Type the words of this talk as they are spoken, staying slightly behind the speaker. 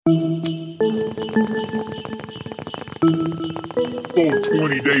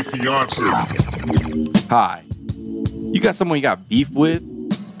$20 fiance. Hi. You got someone you got beef with,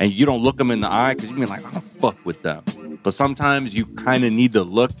 and you don't look them in the eye because you mean like, I don't fuck with them. But sometimes you kind of need to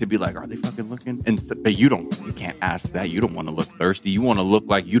look to be like, are they fucking looking? But you can't ask that. You don't want to look thirsty. You want to look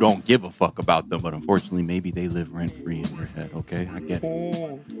like you don't give a fuck about them. But unfortunately, maybe they live rent free in your head. Okay, I get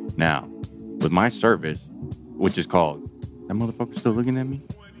it. Now, with my service, which is called, that motherfucker still looking at me?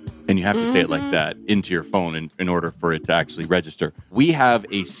 And you have to say it like that into your phone in order for it to actually register. We have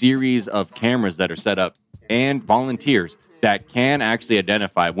a series of cameras that are set up and volunteers that can actually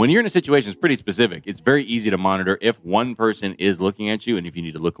identify. When you're in a situation, it's pretty specific. It's very easy to monitor if one person is looking at you and if you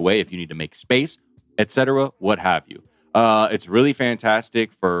need to look away, if you need to make space, etc., what have you. It's really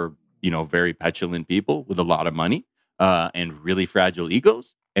fantastic for, very petulant people with a lot of money and really fragile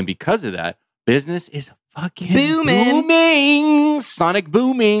egos. And because of that, business is fucking booming. Sonic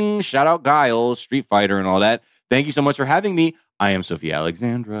booming. Shout out Guile, Street Fighter, and all that. Thank you so much for having me. I am Sophia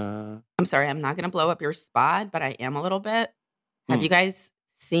Alexandra. I'm sorry, I'm not going to blow up your spot, but I am a little bit. Have you guys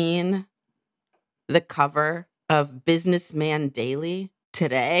seen the cover of Businessman Daily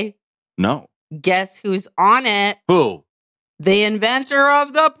today? No. Guess who's on it? Who? The inventor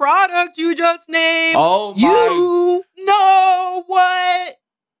of the product you just named. Oh, my. You know what?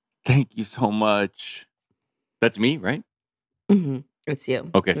 Thank you so much. That's me, right? Mm-hmm. It's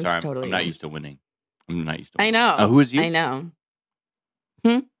you. Okay, It's sorry. totally I'm not you. used to winning. I know. Who is you? I know.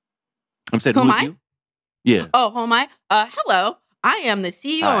 I'm saying, Who who am is I? you? Yeah. Oh, who am I? Hello. I am the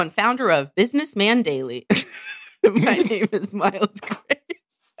CEO Hi. and founder of Businessman Daily. My name is Miles Gray.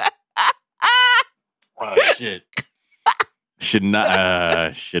 Oh, shit. Should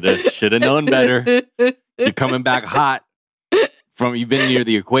have known better. You're coming back hot. You've been near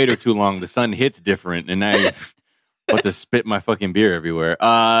the equator too long. The sun hits different, and now you're about to spit my fucking beer everywhere.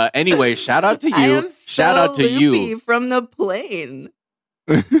 Anyway, shout out to you. I am Shout out to you from the plane.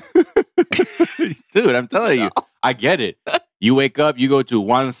 Dude, I'm telling you, I get it. You wake up, you go to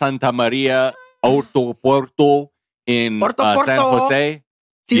Juan Santa Maria, Orto Porto in San Jose.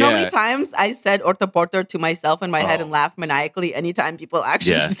 Do you know how many times I said Orto Porto to myself in my head and laughed maniacally anytime people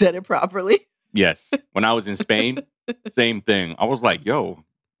actually said it properly? Yes. When I was in Spain, same thing. I was like, yo,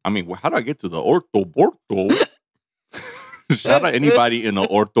 how do I get to the Orto Porto? Shout out anybody in the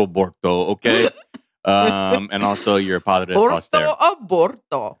Orto Porto, okay? And also your Padre Foster. Orto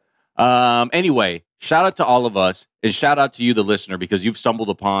Aborto. Anyway, shout out to all of us and shout out to you, the listener, because you've stumbled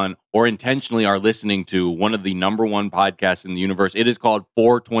upon or intentionally are listening to one of the number one podcasts in the universe. It is called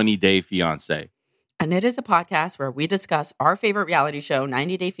 420 Fiance. And it is a podcast where we discuss our favorite reality show,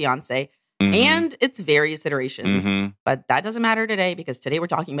 90 Day Fiance, and its various iterations. But that doesn't matter today because today we're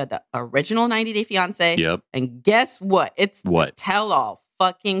talking about the original 90 Day Fiance. Yep. And guess what? It's what? Tell-all.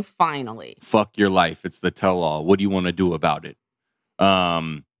 Fucking finally. Fuck your life. It's the tell-all. What do you want to do about it?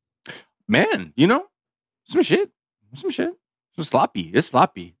 Man, some shit. It's sloppy. It's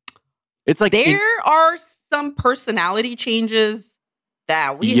like there are some personality changes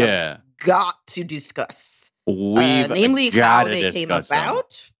that we have got to discuss. Namely how they came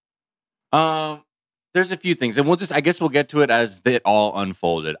about. There's a few things, and I guess we'll get to it as it all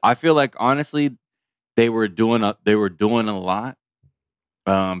unfolded. I feel like honestly, they were doing a lot.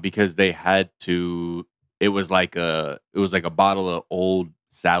 Because they had to. It was like a bottle of old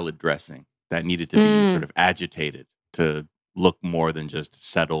salad dressing that needed to be sort of agitated to look more than just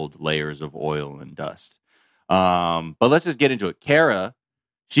settled layers of oil and dust. But let's just get into it. Kara,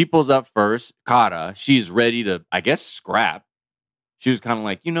 she pulls up first. Kara, she's ready to, I guess, scrap. She was kind of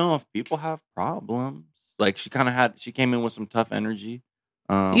like, if people have problems, like she came in with some tough energy.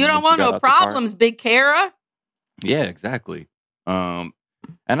 You don't want no problems, big Kara. Yeah, exactly.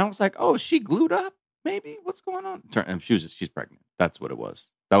 And I was like, oh, she glued up? Maybe? What's going on? And she's pregnant. That's what it was.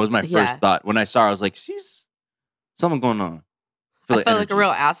 That was my first thought. When I saw her, I was like, she's something going on. I felt like a real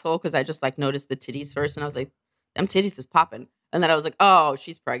asshole because I just noticed the titties first and I was like, them titties is popping. And then I was like, oh,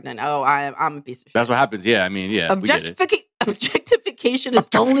 she's pregnant. Oh, I'm a piece of shit. That's what happens. Yeah, Objectification is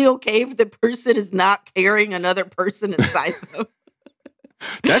only okay if the person is not carrying another person inside them.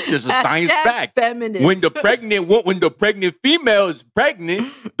 That's just a science fact. Feminist. When the pregnant female is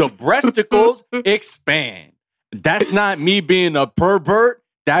pregnant, the breasticles expand. That's not me being a pervert.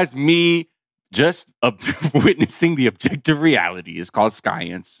 That's me just witnessing the objective reality. It's called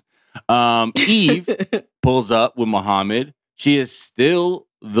science. Eve pulls up with Muhammad. She is still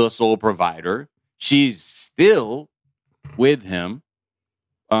the sole provider. She's still with him.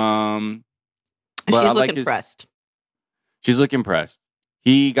 She's looking pressed. She's looking pressed.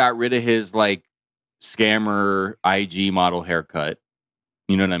 He got rid of his scammer IG model haircut.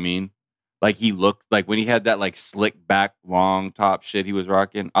 You know what I mean? Like he looked like when he had that like slick back long top shit he was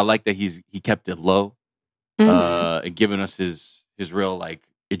rocking. I like that he kept it low, and giving us his real like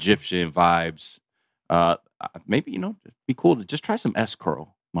Egyptian vibes. Maybe it'd be cool to just try some S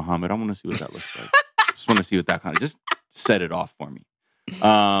curl, Muhammad. I want to see what that looks like. Just want to see what that kind of just set it off for me.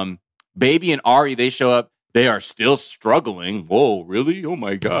 Baby and Ari, they show up. They are still struggling. Whoa, really? Oh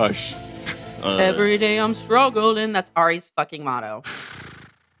my gosh. Every day I'm struggling. That's Ari's fucking motto.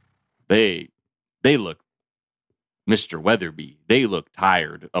 They look, Mr. Weatherby, they look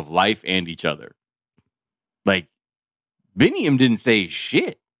tired of life and each other. Like, Biniam didn't say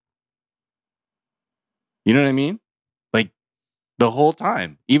shit. You know what I mean? Like, the whole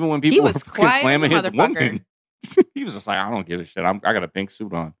time. Even when people were slamming his woman. He was just like, I don't give a shit. I got a pink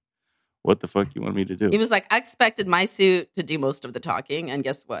suit on. What the fuck you want me to do? He was like, I expected my suit to do most of the talking. And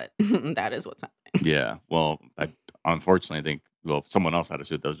guess what? That is what's happening. Yeah. Well, unfortunately, I think someone else had a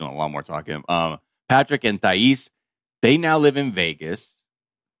suit that was doing a lot more talking. Patrick and Thais, they now live in Vegas.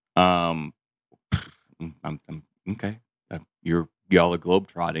 I'm okay. Y'all are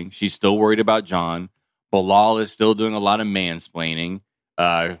globetrotting. She's still worried about John. Bilal is still doing a lot of mansplaining.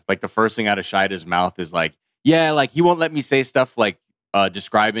 Like the first thing out of Shida's mouth is like, yeah, like he won't let me say stuff like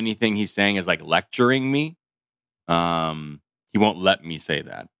describe anything he's saying as like lecturing me. He won't let me say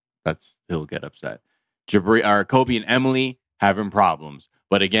that. He'll get upset. Kobe and Emily having problems.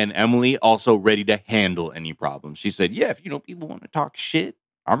 But again, Emily also ready to handle any problems. She said, yeah, if people want to talk shit,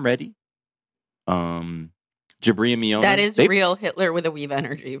 I'm ready. Jibri and Miona. That is real Hitler with a weave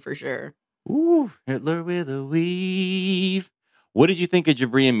energy for sure. Ooh, Hitler with a weave. What did you think of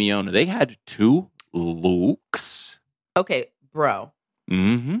Jibri and Miona? They had 2 looks. Okay, bro.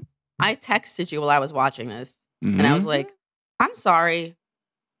 Mm-hmm. I texted you while I was watching this. Mm-hmm. And I was like, I'm sorry.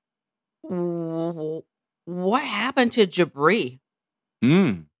 What happened to Jibri?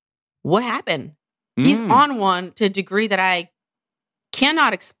 What happened? He's on one to a degree that I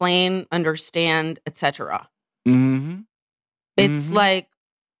cannot explain, understand, etc. It's like,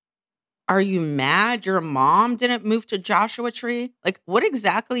 are you mad your mom didn't move to Joshua Tree? Like, what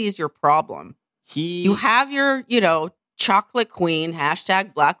exactly is your problem? You have your, chocolate queen,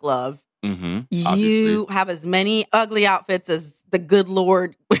 #Black Love. You have as many ugly outfits as the good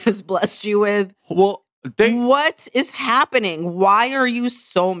Lord has blessed you with. Well, what is happening? Why are you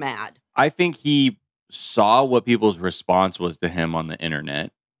so mad? I think he saw what people's response was to him on the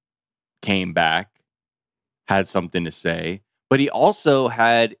internet, came back, had something to say. But he also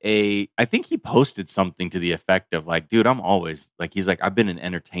had I think he posted something to the effect of like, dude, I'm always like, he's like, I've been an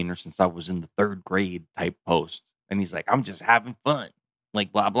entertainer since I was in the 3rd grade type post. And he's like, I'm just having fun.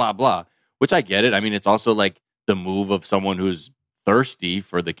 Like, blah, blah, blah. Which I get it. I mean, it's also like the move of someone who's thirsty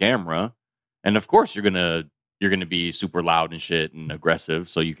for the camera. And of course you're gonna be super loud and shit and aggressive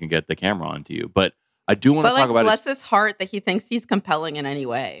so you can get the camera onto you. But I do want to talk about bless his heart that he thinks he's compelling in any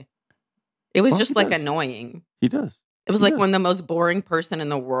way. It was just like annoying. He does. It was like when the most boring person in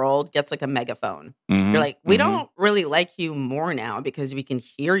the world gets like a megaphone. You're like, we don't really like you more now because we can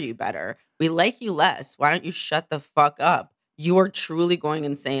hear you better. We like you less. Why don't you shut the fuck up? You are truly going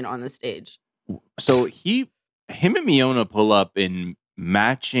insane on the stage. So him and Miona pull up in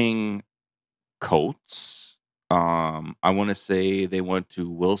matching coats. I want to say they went to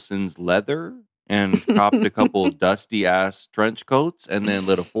Wilson's Leather and copped a couple dusty ass trench coats and then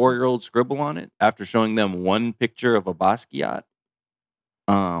let a 4-year-old scribble on it after showing them one picture of a Basquiat.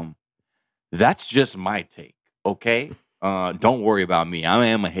 That's just my take. Okay. Don't worry about me. I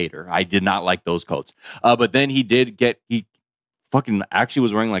am a hater. I did not like those coats. But then he fucking actually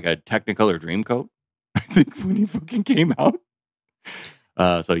was wearing like a Technicolor dream coat. I think when he fucking came out.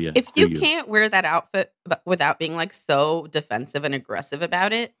 So yeah. If you can't wear that outfit without being like so defensive and aggressive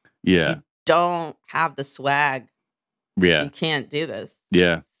about it. Yeah. You don't have the swag. Yeah. You can't do this.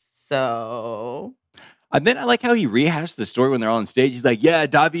 Yeah. So. And then I like how he rehashed the story when they're all on stage. He's like, yeah,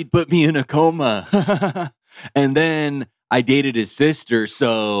 David put me in a coma. And then I dated his sister,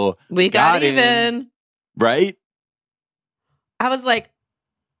 so we got even. Right? I was like,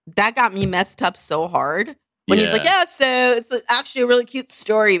 that got me messed up so hard. When he's like, yeah, so it's actually a really cute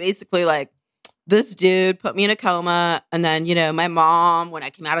story. Basically, like, this dude put me in a coma. And then, my mom, when I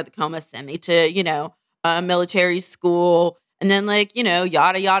came out of the coma, sent me to, military school. And then, like,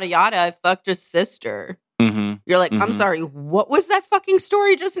 yada, yada, yada, I fucked his sister. You're like, I'm sorry, what was that fucking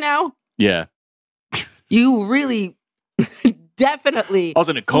story just now? Yeah. You really definitely I was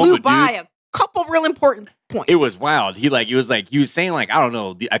in a coma, flew by dude. couple real important points. It was wild. He was saying like, I don't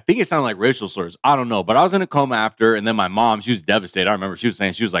know. I think it sounded like racial slurs. I don't know. But I was in a coma after, and then my mom, she was devastated. I remember she was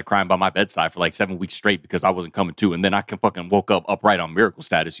saying she was like crying by my bedside for like 7 weeks straight because I wasn't coming to. And then I fucking woke up upright on miracle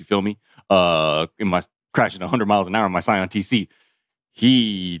status. You feel me? In my crashing 100 miles an hour in my Scion TC.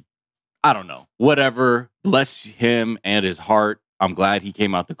 I don't know. Whatever. Bless him and his heart. I'm glad he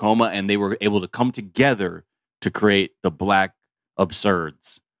came out the coma, and they were able to come together to create the Black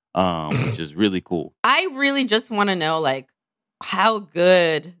Absurds. Which is really cool. I really just want to know, like, how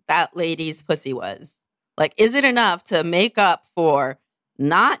good that lady's pussy was. Like, is it enough to make up for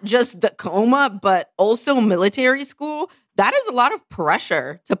not just the coma, but also military school? That is a lot of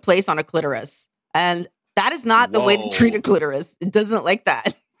pressure to place on a clitoris. And that is not the way to treat a clitoris. It doesn't like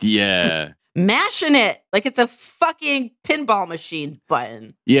that. Yeah. Mashing it like it's a fucking pinball machine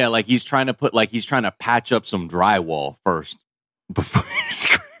button. Yeah, like he's trying to patch up some drywall first before he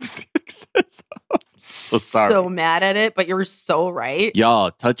screams success. So sorry. So mad at it, but you're so right.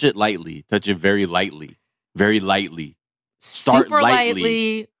 Y'all, touch it lightly. Touch it very lightly. Very lightly. Start super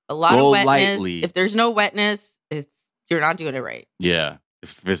lightly. A lot of wetness. Lightly. If there's no wetness, you're not doing it right. Yeah.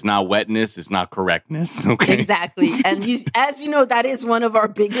 If it's not wetness, it's not correctness. Okay. Exactly. And as you know, that is one of our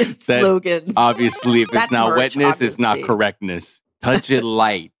biggest slogans. Obviously, if it's not merch, wetness, obviously. It's not correctness. Touch it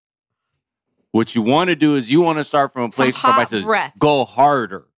light. What you want to do is you want to start from a place somebody says, breath. Go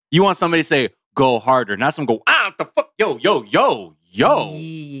harder. You want somebody to say, go harder. Not some go, what the fuck? Yo.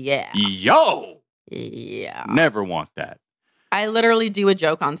 Yeah. Yo. Yeah. Never want that. I literally do a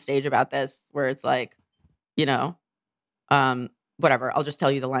joke on stage about this where it's like, whatever. I'll just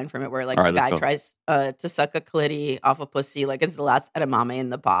tell you the line from it where like the guy tries to suck a clitty off a pussy like it's the last edamame in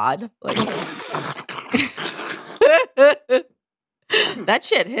the pod. Like that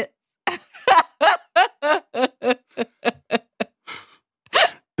shit hits.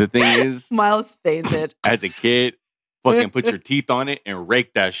 The thing is, Miles fainted. As a kid, fucking put your teeth on it and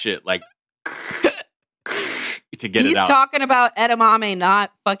rake that shit like to get it out. He's talking about edamame,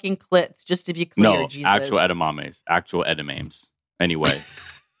 not fucking clits, just to be clear. No, Jesus. actual edamames. Anyway,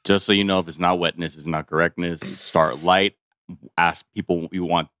 just so you know, if it's not wetness, it's not correctness. Start light. Ask people. You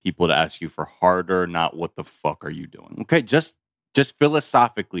want people to ask you for harder, not what the fuck are you doing? Okay, just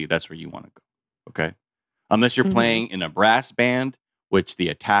philosophically, that's where you want to go. Okay, unless you're playing in a brass band, which the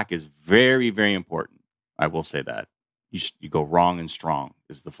attack is very, very important. I will say that you go wrong and strong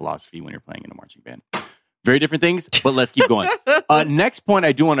is the philosophy when you're playing in a marching band. Very different things, but let's keep going. Next point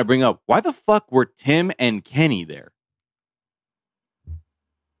I do want to bring up: why the fuck were Tim and Kenny there?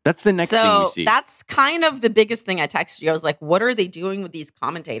 That's the next thing we see. That's kind of the biggest thing I texted you. I was like, what are they doing with these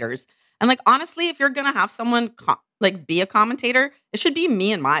commentators? And like, honestly, if you're going to have someone be a commentator, it should be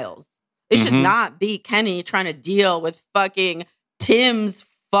me and Miles. It should not be Kenny trying to deal with fucking Tim's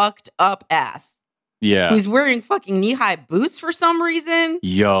fucked up ass. Yeah. Who's wearing fucking knee-high boots for some reason.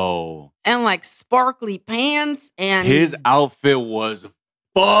 Yo. And like sparkly pants. And his outfit was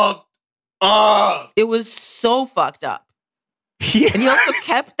fucked up. It was so fucked up. Yeah. And he also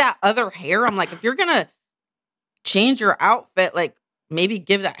kept that other hair. I'm like, if you're going to change your outfit, like maybe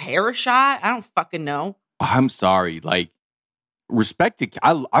give that hair a shot. I don't fucking know. I'm sorry. Like, respect to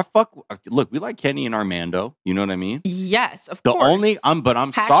look, we like Kenny and Armando. You know what I mean? Yes, of course. I'm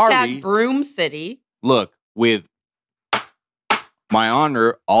Hashtag sorry. Broom City. Look, with my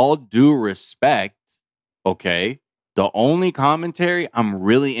honor, all due respect, okay, the only commentary I'm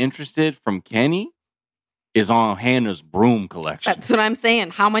really interested from Kenny is on Hannah's broom collection. That's what I'm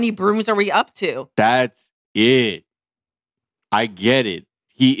saying. How many brooms are we up to? That's it. I get it.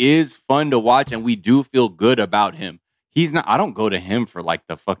 He is fun to watch, and we do feel good about him. He's not. I don't go to him for like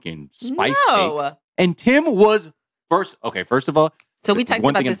the fucking spice cakes. And Tim was first. Okay, first of all, so we texted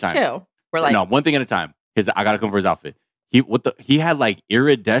about this too. We're like, no, one thing at a time. I gotta come for his outfit. He had like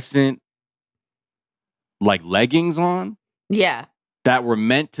iridescent like leggings on. Yeah. That were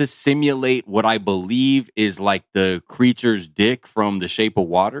meant to simulate what I believe is like the creature's dick from The Shape of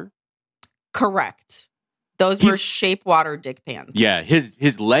Water. Correct. Those were Shape Water dick pants. Yeah,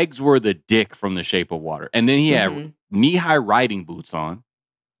 his legs were the dick from The Shape of Water. And then he had knee-high riding boots on.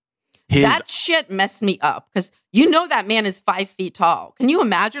 That shit messed me up because you know that man is 5 feet tall. Can you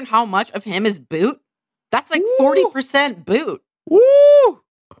imagine how much of him is boot? That's like 40% boot. Woo!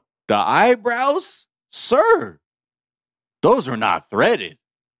 The eyebrows, sir. Those are not threaded.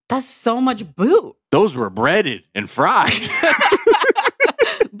 That's so much boot. Those were breaded and fried.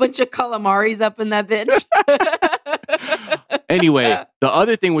 Bunch of calamaris up in that bitch. Anyway, the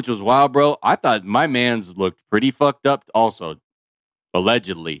other thing which was wild, bro, I thought my man's looked pretty fucked up also.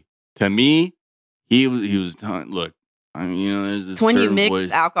 Allegedly. To me, he was look, I mean, there's this it's when you certain mix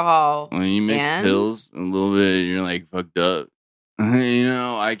voice. alcohol. When you mix pills a little bit, you're like fucked up.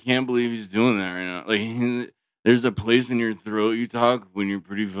 I can't believe he's doing that right now. Like, there's a place in your throat you talk when you're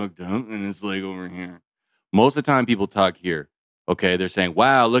pretty fucked up, and it's like over here. Most of the time, people talk here. Okay, they're saying,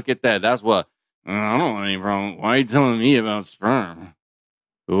 "Wow, look at that. That's what." I don't want any problem. Why are you telling me about sperm?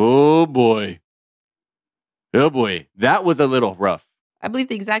 Oh boy, that was a little rough. I believe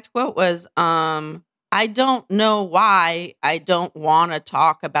the exact quote was, "I don't know why I don't want to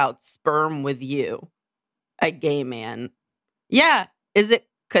talk about sperm with you, a gay man." Yeah, is it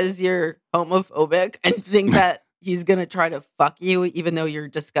because you're homophobic and think that he's gonna try to fuck you even though you're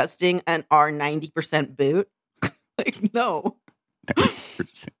disgusting and are 90% boot? Like, no.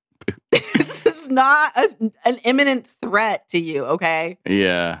 90%. This is not an imminent threat to you, okay?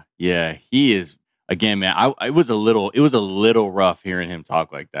 Yeah, he is. Again, man, it was a little rough hearing him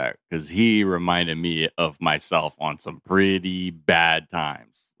talk like that because he reminded me of myself on some pretty bad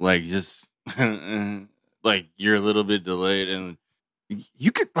times. Like, just like you're a little bit delayed, and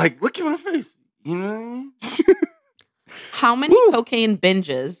you could like look at my face. You know what I mean? How many cocaine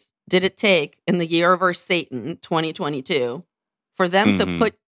binges did it take in the year of our Satan 2022 for them to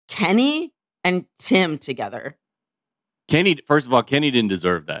put Kenny and Tim together? First of all, Kenny didn't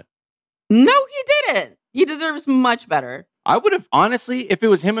deserve that. No, he didn't. He deserves much better. I would have, honestly, if it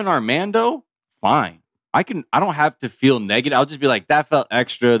was him and Armando, fine. I don't have to feel negative. I'll just be like, that felt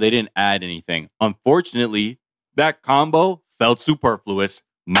extra. They didn't add anything. Unfortunately, that combo felt superfluous.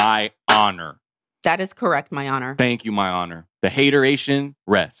 My honor. That is correct, my honor. Thank you, my honor. The hateration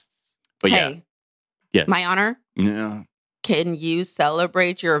rests. But yeah. Yes. My honor? Yeah. Can you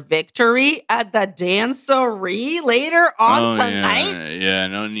celebrate your victory at the dancery later on tonight? Yeah,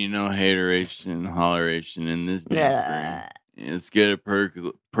 no need no hateration, holleration in this dance. Let's get a perk.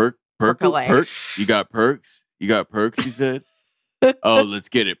 You got perks? You got perks, you said? Oh, let's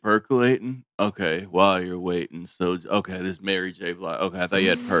get it percolating. Okay, while you're waiting. So, okay, this Mary J. Blige. Okay, I thought you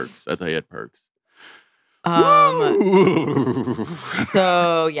had perks.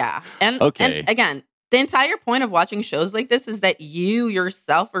 So, yeah. And again, the entire point of watching shows like this is that you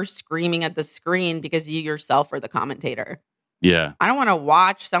yourself are screaming at the screen because you yourself are the commentator. Yeah. I don't want to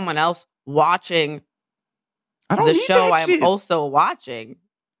watch someone else watching the show I'm also watching.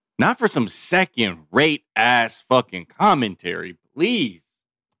 Not for some second-rate ass fucking commentary, please.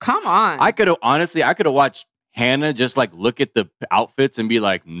 Come on. I could have watched Hannah just like look at the outfits and be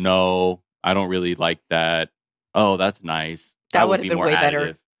like, no, I don't really like that. Oh, that's nice. That would have been way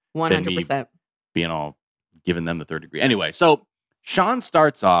better. 100%. Being all giving them the third degree. Anyway, so Sean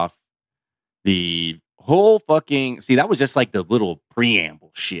starts off the whole fucking... See, that was just like the little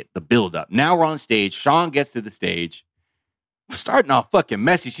preamble shit, the build-up. Now we're on stage. Sean gets to the stage. Starting off fucking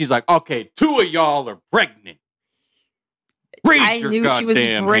messy. She's like, okay, 2 of y'all are pregnant. I knew she was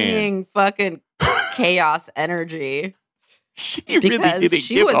bringing fucking chaos energy. She really didn't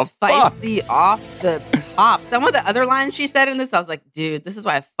she was feisty off the top. Some of the other lines she said in this, I was like, dude, this is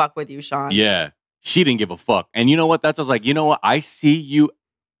why I fuck with you, Sean. Yeah. She didn't give a fuck. And you know what? I was like, you know what? I see you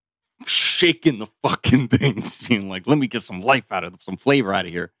shaking the fucking things. Being like, let me get some flavor out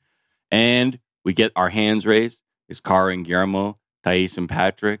of here. And we get our hands raised. It's Cara and Guillermo, Thais and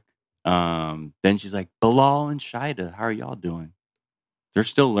Patrick. Then she's like, Bilal and Shida, how are y'all doing? They're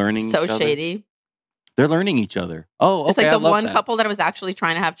still learning each other. Shady. They're learning each other. Oh, okay. It's like the one couple that was actually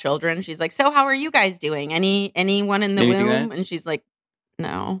trying to have children. She's like, so how are you guys doing? Anyone in the womb? And she's like,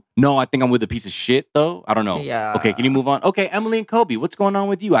 no. No, I think I'm with a piece of shit, though. I don't know. Yeah. Okay, can you move on? Okay, Emily and Kobe, what's going on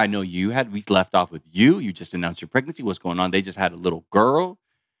with you? I know we left off with you. You just announced your pregnancy. What's going on? They just had a little girl,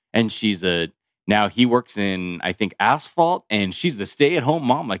 and now he works in, I think, asphalt, and she's the stay-at-home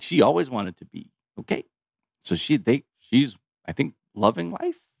mom like she always wanted to be. Okay. So she's, I think, loving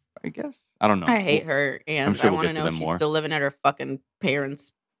life, I guess. I don't know. I hate her, and I want to know if she's still living at her fucking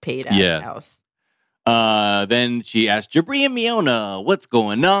parents' paid-ass house. Then she asked Jabri and Miona, what's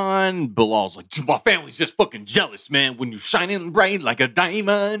going on? Bilal's like, my family's just fucking jealous, man, when you're shining bright like a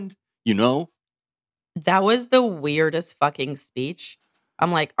diamond, you know? That was the weirdest fucking speech.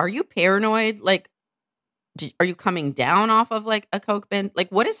 I'm like, are you paranoid? Like, are you coming down off of like a coke bin?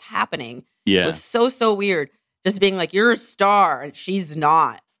 Like, what is happening? Yeah. It was so weird. Just being like, you're a star and she's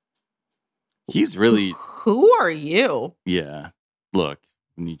not. He's really... Who are you? Yeah. Look,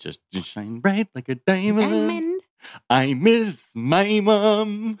 when you just shine bright like a diamond. I miss my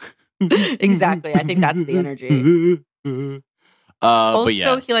mom. Exactly. I think that's the energy. Also, but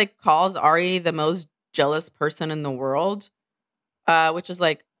yeah. He like calls Ari the most jealous person in the world. Which is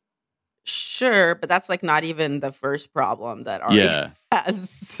like, sure, but that's like not even the first problem that Ari has.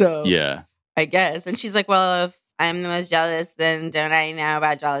 So yeah, I guess. And she's like, well, if I'm the most jealous, then don't I know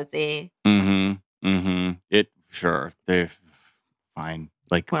about jealousy? They're fine.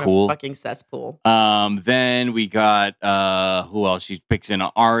 Like, what cool. A fucking cesspool. Then we got who else? She picks in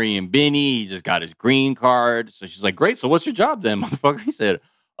Ari and Benny. He just got his green card. So she's like, great. So what's your job then, motherfucker? He said,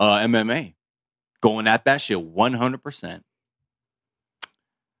 MMA. Going at that shit 100%.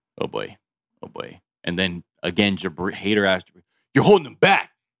 Oh boy. And then again, hater asked, you're holding him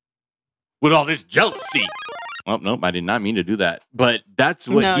back with all this jealousy. Oh, nope, I did not mean to do that. But that's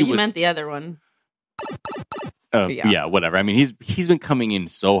what No, you meant the other one. Yeah, whatever. I mean, he's been coming in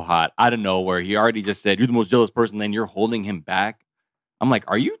so hot out of nowhere. He already just said, you're the most jealous person, then you're holding him back. I'm like,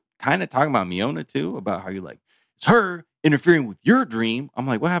 are you kind of talking about Miona too? About how you like, it's her interfering with your dream. I'm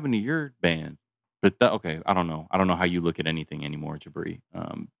like, what happened to your band? But okay, I don't know. I don't know how you look at anything anymore, Jabri.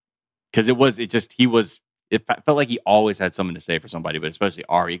 Because it felt like he always had something to say for somebody, but especially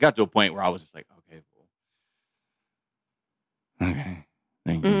Ari. It got to a point where I was just like, okay, cool. Okay,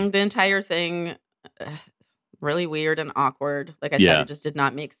 thank you. The entire thing, really weird and awkward. Like I said, it just did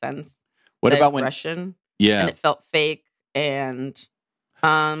not make sense. What about aggression? And it felt fake. And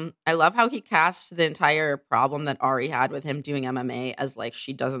I love how he cast the entire problem that Ari had with him doing MMA as like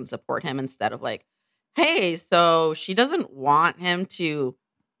she doesn't support him instead of like, hey, so she doesn't want him to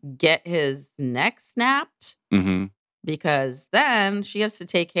get his neck snapped because then she has to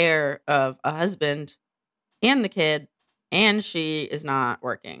take care of a husband and the kid, and she is not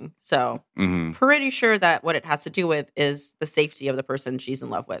working. So pretty sure that what it has to do with is the safety of the person she's in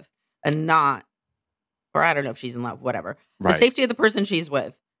love with, and not, or I don't know if she's in love, whatever. Right. The safety of the person she's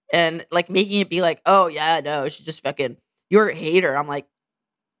with, and like making it be like, oh yeah, no, she just fucking, you're a hater. I'm like,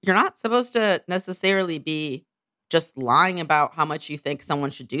 you're not supposed to necessarily be just lying about how much you think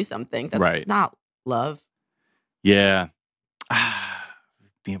someone should do something. That's not love. Yeah.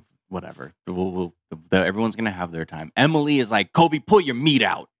 Whatever. Everyone's going to have their time. Emily is like, Kobe, pull your meat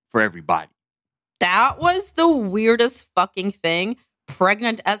out for everybody. That was the weirdest fucking thing.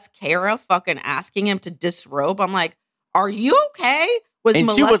 Pregnant as Kara fucking asking him to disrobe. I'm like, are you okay? Was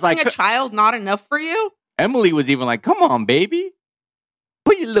molesting a child not enough for you? Emily was even like, come on, baby.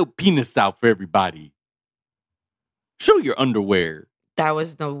 Put your little penis out for everybody. Show your underwear. That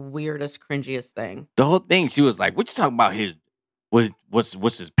was the weirdest, cringiest thing. The whole thing, she was like, what you talking about his,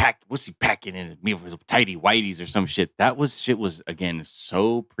 what's his pack? What's he packing in me with his tighty whities or some shit? Shit was, again,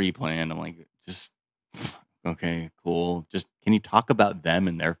 so pre-planned. I'm like, just, okay, cool. Just, can you talk about them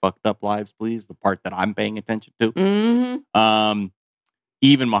and their fucked up lives, please? The part that I'm paying attention to.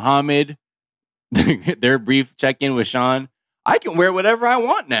 Even Muhammad, their brief check-in with Sean, I can wear whatever I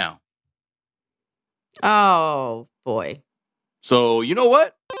want now. Oh, boy. So, you know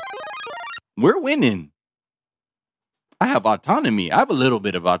what? We're winning. I have autonomy. I have a little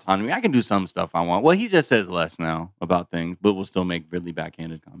bit of autonomy. I can do some stuff I want. Well, he just says less now about things, but we'll still make really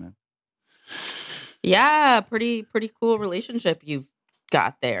backhanded comments. Yeah, pretty cool relationship you've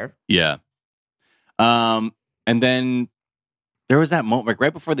got there. Yeah. And then there was that moment, like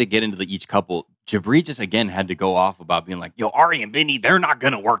right before they get into each couple, Jabri just again had to go off about being like, yo, Ari and Benny, they're not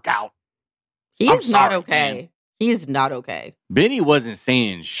going to work out. He's not okay. Man. He is not okay. Benny wasn't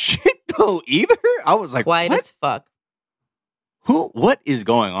saying shit though either. I was like, quiet as fuck. What is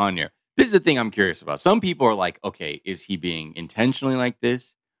going on here? This is the thing I'm curious about. Some people are like, okay, is he being intentionally like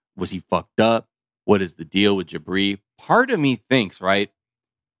this? Was he fucked up? What is the deal with Jabri? Part of me thinks, right?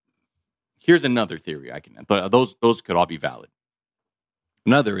 Here's another theory. Those could all be valid.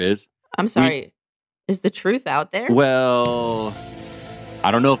 Another is, I'm sorry. Is the truth out there? Well, I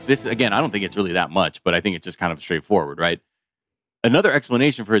don't know if this, again, I don't think it's really that much, but I think it's just kind of straightforward, right? Another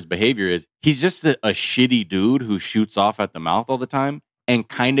explanation for his behavior is he's just a shitty dude who shoots off at the mouth all the time and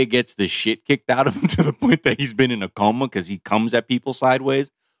kind of gets the shit kicked out of him to the point that he's been in a coma because he comes at people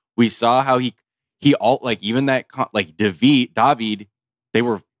sideways. We saw how he all, like, even that, like, David,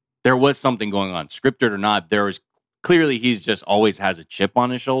 there was something going on, scripted or not. There was clearly he's just always has a chip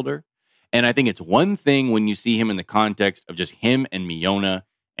on his shoulder. And I think it's one thing when you see him in the context of just him and Miona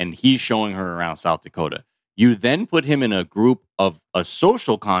and he's showing her around South Dakota. You then put him in a group of a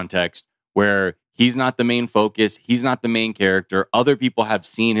social context where he's not the main focus. He's not the main character. Other people have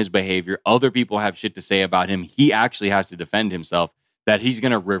seen his behavior. Other people have shit to say about him. He actually has to defend himself, that he's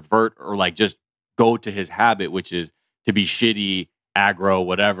going to revert or like just go to his habit, which is to be shitty, aggro,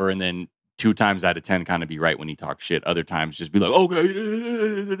 whatever. And then 2 times out of 10 kind of be right when he talks shit. Other times just be like, okay.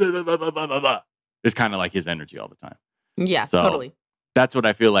 It's kind of like his energy all the time. Yeah, so totally. That's what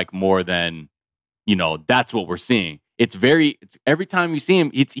I feel like more than, that's what we're seeing. It's every time you see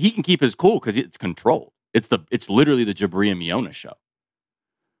him, he can keep his cool because it's controlled. It's literally the Jabri and Miona show.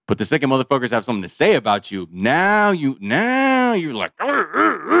 But the second motherfuckers have something to say about you, now you're like,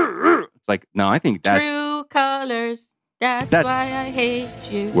 it's like, no, I think that's true colors. That's why I hate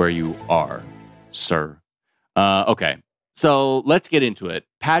you. Where you are, sir. Okay, so let's get into it.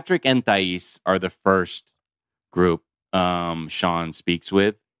 Patrick and Thais are the first group Sean speaks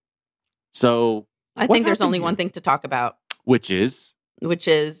with. So I think there's only one thing to talk about, which is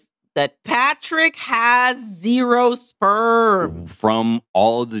that Patrick has 0 sperm from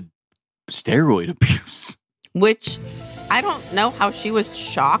all the steroid abuse. Which I don't know how she was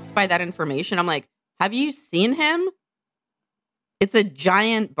shocked by that information. I'm like, have you seen him? It's a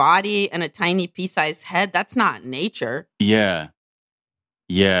giant body and a tiny pea-sized head. That's not nature. Yeah.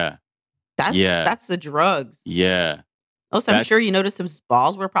 That's the drugs. Yeah. Also, I'm sure you noticed his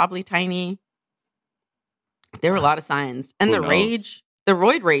balls were probably tiny. There were a lot of signs. And the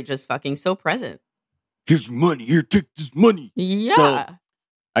roid rage is fucking so present. Here's your money. Here, take this money. Yeah. So,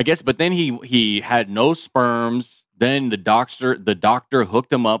 I guess, but then he had no sperms. Then the doctor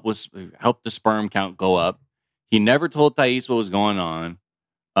hooked him up, helped the sperm count go up. He never told Thais what was going on.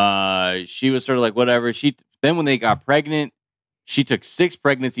 She was sort of like, whatever. Then when they got pregnant, she took 6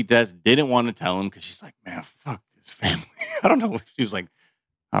 pregnancy tests, didn't want to tell him because she's like, man, fuck this family. I don't know. She was like,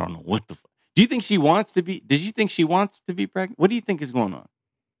 I don't know what the fuck. Did you think she wants to be pregnant? What do you think is going on?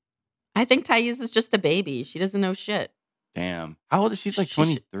 I think Thais is just a baby. She doesn't know shit. Damn. How old is she? She's like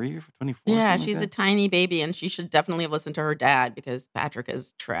 23 or 24? Yeah, she's a tiny baby, and she should definitely have listened to her dad because Patrick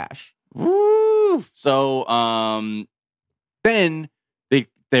is trash. Woo! So, then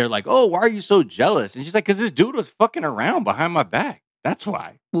they're like, oh, why are you so jealous? And she's like, because this dude was fucking around behind my back. That's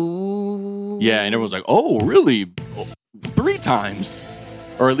why. Ooh. Yeah, and everyone's like, oh, really? 3 times.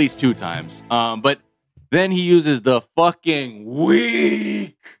 Or at least 2 times. But then he uses the fucking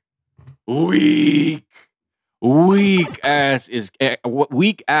weak ass excuse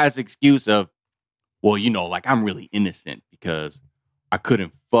of, well, like I'm really innocent because I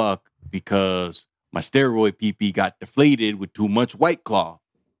couldn't fuck because my steroid PP got deflated with too much White Claw.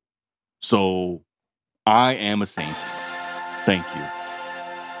 So I am a saint. Thank you.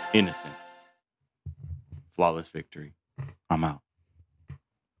 Innocent. Flawless victory. I'm out.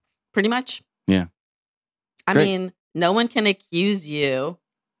 Pretty much. Yeah. I mean, no one can accuse you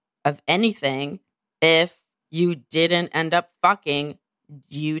of anything if you didn't end up fucking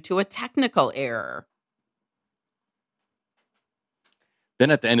due to a technical error.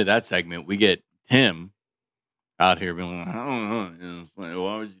 Then at the end of that segment, we get Tim out here being like, I don't know. It's like,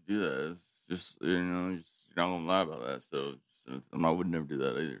 why would you do that? It's just, you're not going to lie about that. So I would never do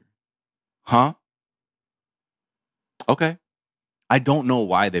that either. Huh? Okay. I don't know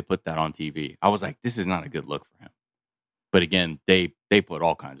why they put that on TV. I was like, this is not a good look for him. But again, they put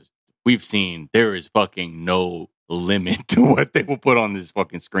all kinds of... We've seen there is fucking no limit to what they will put on this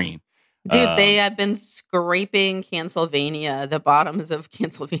fucking screen. Dude, they have been scraping Pennsylvania, the bottoms of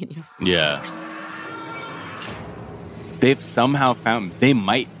Pennsylvania. Yeah. They've somehow found... They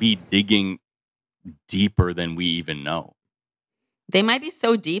might be digging deeper than we even know. They might be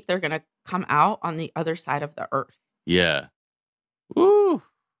so deep, they're going to come out on the other side of the earth. Yeah. Ooh.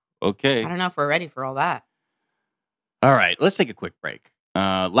 Okay. I don't know if we're ready for all that. All right, let's take a quick break.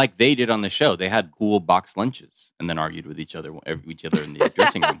 Like they did on the show, they had cool box lunches and then argued with each other in the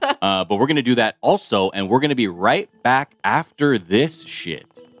dressing room. But we're going to do that also, and we're going to be right back after this shit.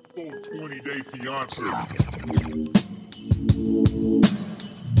 420-day fiance.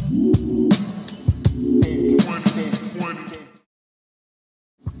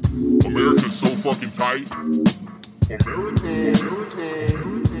 America's so fucking tight. America.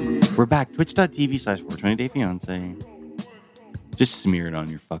 We're back. Twitch.tv/420-day fiance. Just smear it on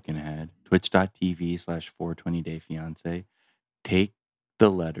your fucking head. Twitch.tv/420-day fiance. Take the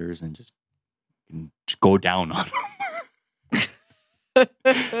letters and just go down on them.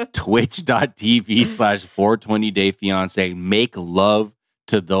 Twitch.tv/420-day fiance. Make love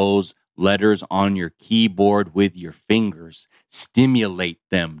to those letters on your keyboard with your fingers. Stimulate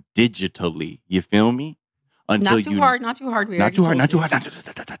them digitally. You feel me? Not too hard. Not too hard. Not too hard.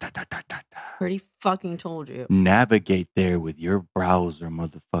 Already fucking told you. Navigate there with your browser,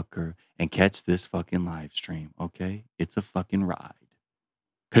 motherfucker, and catch this fucking live stream, okay? It's a fucking ride.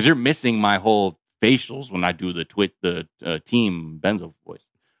 Because you're missing my whole facials when I do the Team Benzo voice.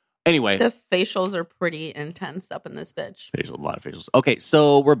 Anyway. The facials are pretty intense up in this bitch. A lot of facials. Okay,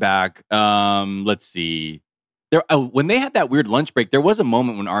 so we're back. Let's see. When they had that weird lunch break, there was a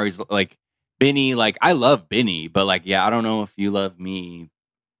moment when Ari's like, Benny, like, I love Benny, but like, yeah, I don't know if you love me.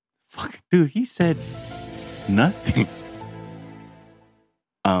 Fuck, dude, he said nothing.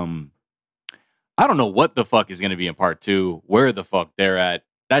 I don't know what the fuck is going to be in part 2, where the fuck they're at.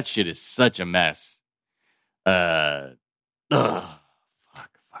 That shit is such a mess. Fuck.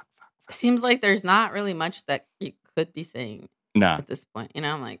 Seems like there's not really much that you could be saying Nah, at this point. You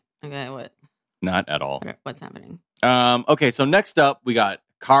know, I'm like, okay, what? not at all. What's happening? Okay, so next up we got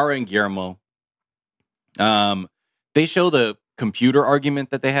Kara and Guillermo. They show the computer argument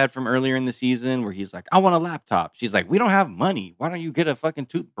that they had from earlier in the season where he's like, I want a laptop. She's like, we don't have money. Why don't you get a fucking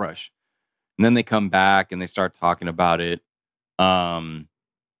toothbrush? And then they come back and they start talking about it.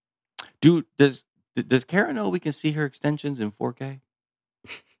 Dude, does Kara know we can see her extensions in 4K?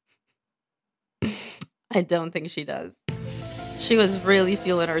 I don't think she does. She was really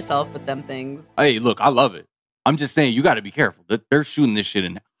feeling herself with them things. Hey, look, I love it. I'm just saying, you got to be careful. They're shooting this shit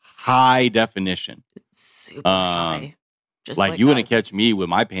in high definition. Super high. Just like you wouldn't catch me with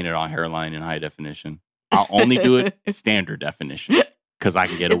my painted on hairline in high definition. I'll only do it standard definition because I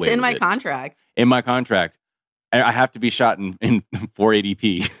can get away with it. It's in my contract. In my contract. I have to be shot in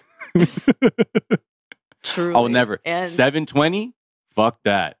 480p. Truly. I'll never. And 720? Fuck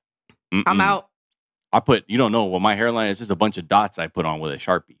that. I'm out. You don't know, well, my hairline is just a bunch of dots I put on with a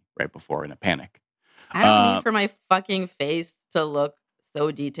Sharpie right before in a panic. I don't need for my fucking face to look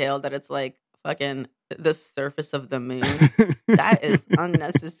so detailed that it's like fucking the surface of the moon. That is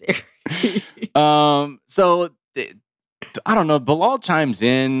unnecessary. So I don't know. Bilal chimes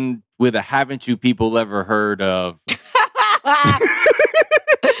in with a haven't you people ever heard of?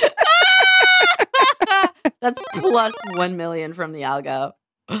 That's plus 1 million from the algo.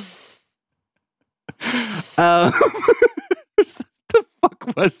 The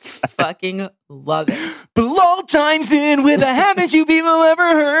fuck was that? Fucking love it. Bilal chimes in with a haven't you people ever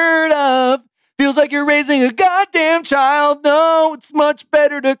heard of? Feels like you're raising a goddamn child. No, it's much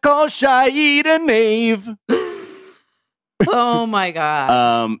better to call Shahid a knave. Oh my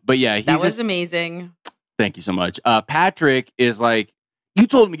God. But yeah, that was amazing. Thank you so much. Patrick is like, you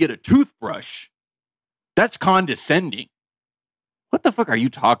told him to get a toothbrush. That's condescending. What the fuck are you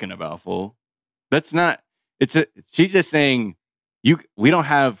talking about, fool? That's not. She's just saying you don't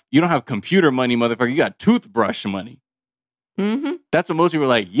have computer money, motherfucker. You got toothbrush money. Mm-hmm. That's what most people are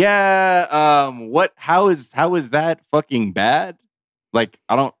like. Yeah. What? How is that fucking bad? Like,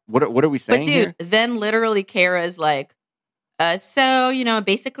 I don't. What are we saying? But dude, here? then literally Kara's like, so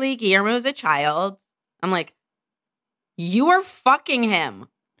basically Guillermo is a child. I'm like, you are fucking him.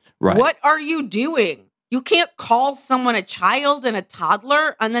 Right. What are you doing? You can't call someone a child and a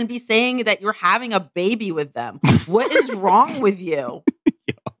toddler and then be saying that you're having a baby with them. What is wrong with you?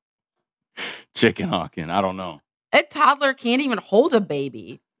 Chicken hawking. I don't know. A toddler can't even hold a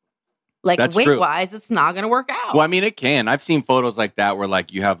baby. Like, weight-wise, it's not going to work out. Well, I mean, it can. I've seen photos like that where,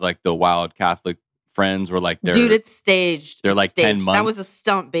 like, you have, like, the wild Catholic friends where, like, they're... Dude, it's staged. They're, like, 10 months. That was a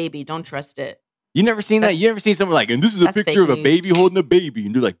stunt baby. Don't trust it. You never seen that? You never seen someone like, and this is a picture of a baby holding a baby.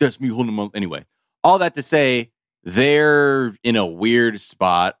 And they're like, that's me holding him. Anyway, all that to say, they're in a weird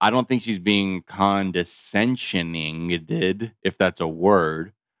spot. I don't think she's being condescending, if that's a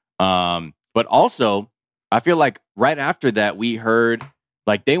word. But also, I feel like right after that, we heard,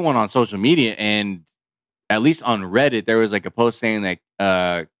 like, they went on social media, and at least on Reddit, there was, like, a post saying that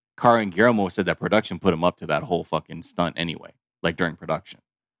Kara and Guillermo said that production put him up to that whole fucking stunt anyway, like, during production.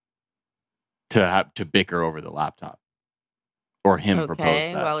 To bicker over the laptop. Or him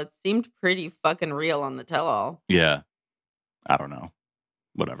propose that. Well, it seemed pretty fucking real on the tell-all. Yeah. I don't know.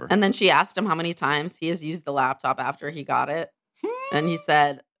 Whatever. And then she asked him how many times he has used the laptop after he got it. And he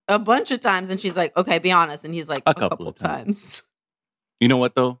said, a bunch of times. And she's like, okay, be honest. And he's like, a couple of times. You know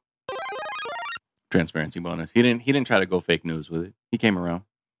what, though? Transparency bonus. He didn't try to go fake news with it. He came around.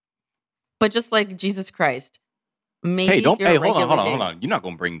 But just like Jesus Christ. Maybe hey, hold on. You're not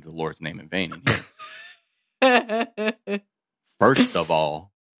going to bring the Lord's name in vain in here. First of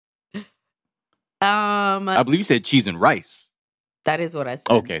all, I believe you said cheese and rice. That is what I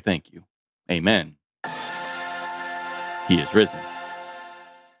said. Okay, thank you. Amen. He is risen.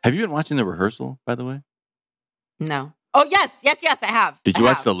 Have you been watching the rehearsal, by the way? No. Oh, yes, I have. Did you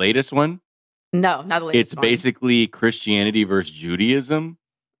watch the latest one? No, not the latest one. It's basically Christianity versus Judaism.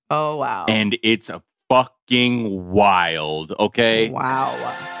 Oh, wow. And it's a fucking wild, okay?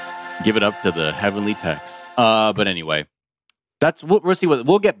 Wow. Give it up to the heavenly texts. But anyway, we'll see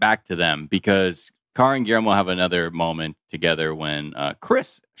we'll get back to them because Kara and Guillermo have another moment together when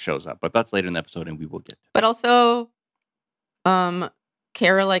Chris shows up, but that's later in the episode and we will get to But also,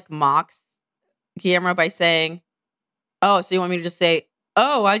 Kara like mocks Guillermo by saying, oh, so you want me to just say,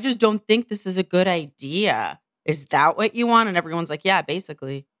 oh, I just don't think this is a good idea. Is that what you want? And everyone's like, yeah,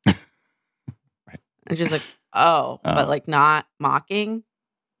 basically. Right. And she's like, oh, but like not mocking.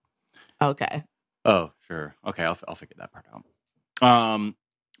 Okay. Oh, sure. Okay, I'll figure that part out.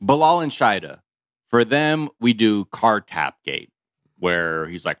 Bilal and Shida. For them, we do car tap gate, where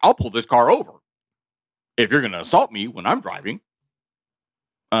he's like, I'll pull this car over if you're going to assault me when I'm driving.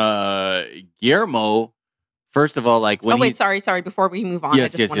 Guillermo, first of all, like when sorry. Before we move on,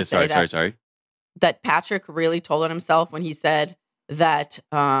 yes, sorry. That Patrick really told on himself when he said that,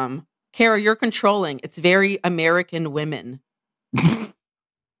 Kara, you're controlling. It's very American women.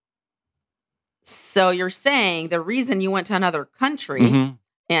 So you're saying the reason you went to another country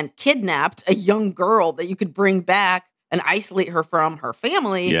and kidnapped a young girl that you could bring back and isolate her from her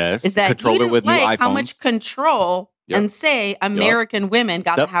family is that control you didn't her with like new how iPhones. much control and say American women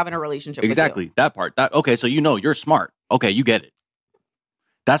got to have in a relationship exactly. with you. That part. Okay, so you're smart. Okay, you get it.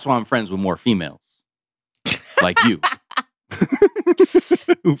 That's why I'm friends with more females like you.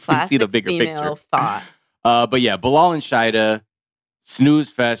 Who see the bigger picture. Thought. But yeah, Bilal and Shida,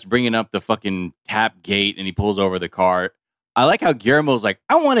 snooze fest, bringing up the fucking tap gate, and he pulls over the car. I like how Guillermo's like,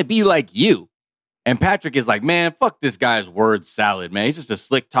 I want to be like you. And Patrick is like, man, fuck this guy's word salad, man. He's just a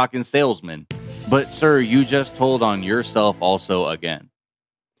slick talking salesman. But sir, you just told on yourself also again.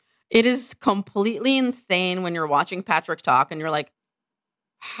 It is completely insane when you're watching Patrick talk and you're like,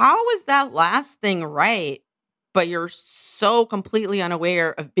 how is that last thing right? But you're so completely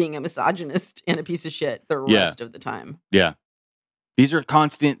unaware of being a misogynist and a piece of shit the rest of the time. Yeah. These are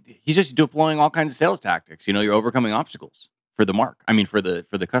constant. He's just deploying all kinds of sales tactics. You're overcoming obstacles for the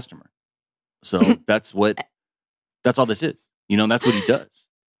for the customer. So that's all this is. That's what he does.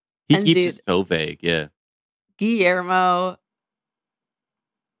 He keeps it so vague. Yeah. Guillermo,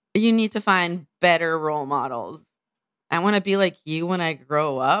 you need to find better role models. I want to be like you when I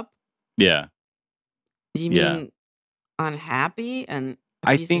grow up. Yeah. You mean unhappy and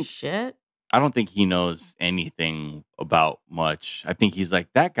a piece of shit? I don't think he knows anything about much. I think he's like,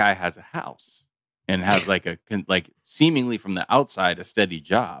 that guy has a house and has like seemingly from the outside a steady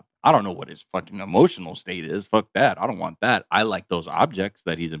job. I don't know what his fucking emotional state is. Fuck that. I don't want that. I like those objects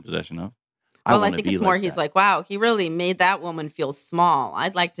that he's in possession of. Well, I think it's more he's like, wow, he really made that woman feel small.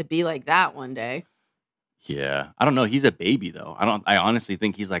 I'd like to be like that one day. Yeah. I don't know. He's a baby though. I honestly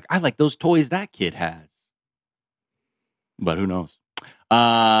think he's like, I like those toys that kid has. But who knows?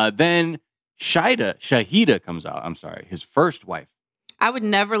 Then Shahida comes out. I'm sorry. His first wife. I would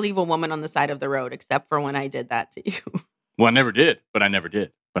never leave a woman on the side of the road except for when I did that to you. Well, I never did.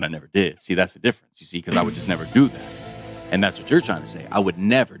 See, that's the difference. You see, because I would just never do that. And that's what you're trying to say. I would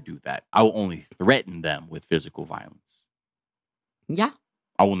never do that. I will only threaten them with physical violence. Yeah.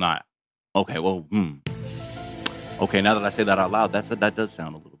 I will not. Okay, well, Okay, now that I say that out loud, that does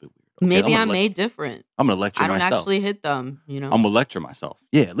sound a little bit weird. Okay, maybe I'm made different. I'm going to lecture myself. I don't actually hit them, I'm going to lecture myself.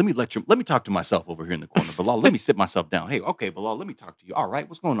 Yeah, let me talk to myself over here in the corner. Bilal, let me sit myself down. Hey, okay, Bilal, let me talk to you. All right,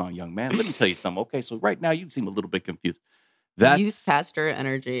 what's going on, young man? Let me tell you something. Okay, so right now you seem a little bit confused. That's youth pastor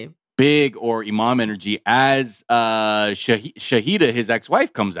energy. Big or imam energy. As Shahida, his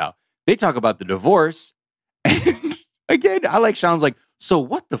ex-wife, comes out. They talk about the divorce. And again, I like Sean's like, so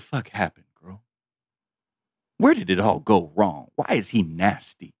what the fuck happened, girl? Where did it all go wrong? Why is he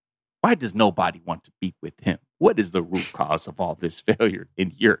nasty? Why does nobody want to be with him? What is the root cause of all this failure,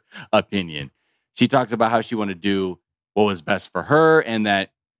 in your opinion? She talks about how she wanted to do what was best for her and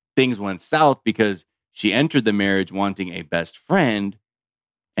that things went south because she entered the marriage wanting a best friend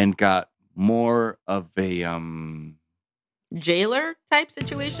and got more of a jailer type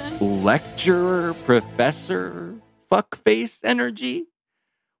situation, lecturer, professor, fuckface energy,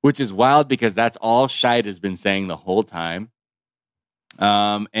 which is wild because that's all Shide has been saying the whole time.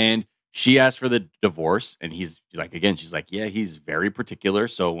 And she asked for the divorce, and she's like, yeah, he's very particular.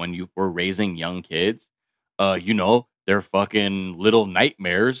 So when you were raising young kids, they're fucking little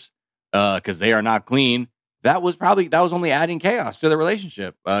nightmares, because they are not clean. That was only adding chaos to the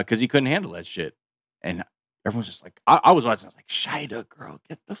relationship, because he couldn't handle that shit. And everyone's just like, I was watching, I was like, Shida, girl,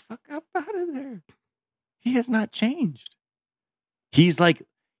 get the fuck up out of there. He has not changed. He's let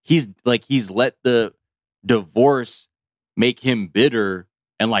the divorce make him bitter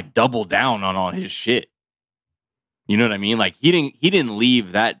and like double down on all his shit. You know what I mean? Like he didn't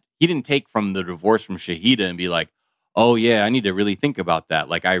leave that. He didn't take from the divorce from Shahida and be like, oh yeah, I need to really think about that.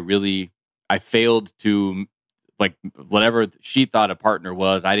 Like I failed to, like, whatever she thought a partner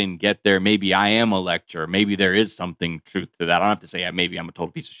was, I didn't get there. Maybe I am a lecturer. Maybe there is something truth to that. I don't have to say maybe I'm a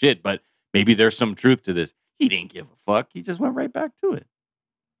total piece of shit, but maybe there's some truth to this. He didn't give a fuck. He just went right back to it.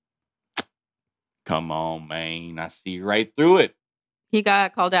 Come on, man. I see right through it. He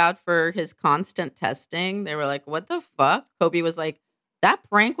got called out for his constant testing. They were like, what the fuck? Kobe was like, that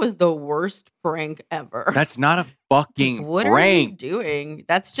prank was the worst prank ever. That's not a fucking what prank. What are you doing?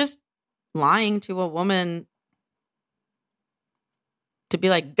 That's just lying to a woman. To be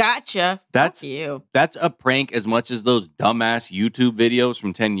like, gotcha. That's Fuck you. That's a prank as much as those dumbass YouTube videos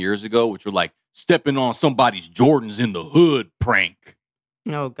from 10 years ago, which were like stepping on somebody's Jordans in the hood prank.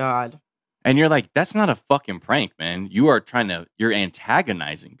 Oh, God. And you're like, that's not a fucking prank, man. You're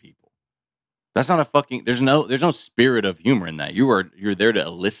antagonizing people. That's not a fucking, there's no spirit of humor in that. You're there to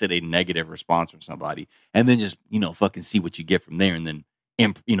elicit a negative response from somebody and then just, fucking see what you get from there and then,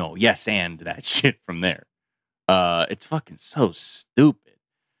 yes, and that shit from there. It's fucking so stupid.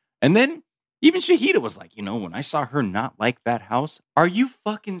 And then even Shahida was like, when I saw her not like that house, are you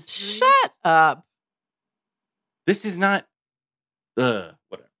fucking serious? Shut up. This is not,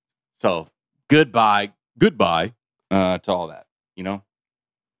 whatever. So goodbye to all that,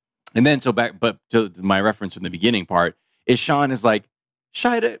 And then but to my reference from the beginning part is Sean is like,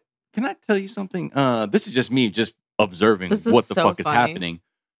 Shahida, can I tell you something? This is just me just observing what the fuck is happening.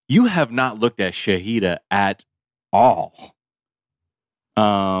 You have not looked at Shahida at all.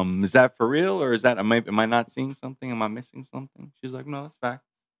 Is that for real or is that am I not seeing something? Am I missing something? She's like, no, that's fact.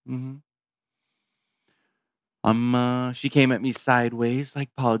 She came at me sideways like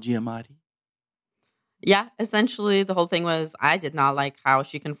Paul Giamatti. Yeah, essentially the whole thing was I did not like how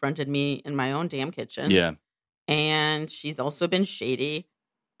she confronted me in my own damn kitchen. Yeah. And she's also been shady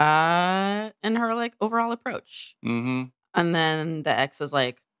in her like overall approach. Mm-hmm. And then the ex is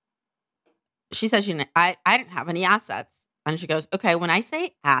like, she says, I didn't have any assets. And she goes, okay, when I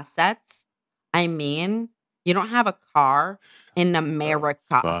say assets, I mean, you don't have a car in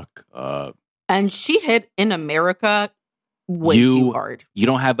America. Fuck up. And she hit in America way too hard. You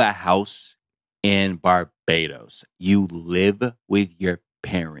don't have a house in Barbados. You live with your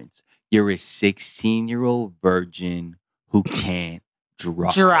parents. You're a 16-year-old virgin who can't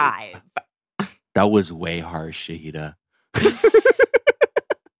drive. That was way harsh, Shahida.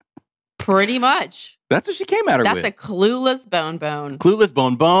 Pretty much. That's what she came at her with. That's a clueless bone. Clueless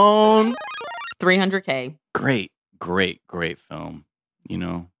bone. 300K. Great film.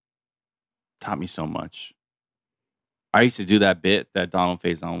 Taught me so much. I used to do that bit that Donald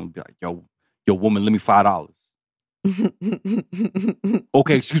Faison would be like, yo, woman, let me $5.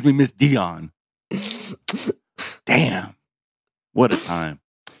 Okay, excuse me, Miss Dion. Damn. What a time.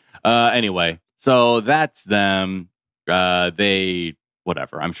 Anyway, so that's them.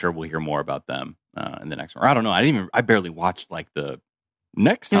 Whatever. I'm sure we'll hear more about them in the next one. Or I don't know. I barely watched like the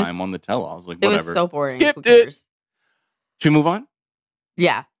next time on the tell-all. I was like, whatever. It was so boring. Skipped it. Should we move on?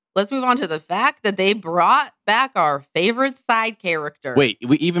 Yeah. Let's move on to the fact that they brought back our favorite side character. Wait,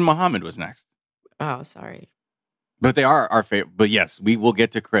 even Muhammad was next. Oh, sorry. But they are our favorite. But yes, we will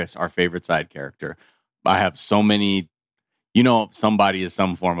get to Chris, our favorite side character. I have so many, somebody is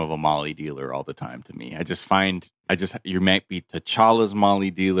some form of a Molly dealer all the time to me. You might be T'Challa's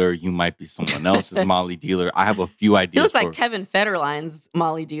Molly dealer. You might be someone else's Molly dealer. I have a few ideas. He looks like Kevin Federline's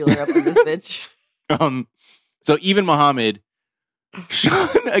Molly dealer up in this bitch. So even Muhammad,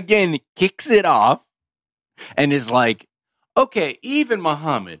 Sean again kicks it off and is like, okay, even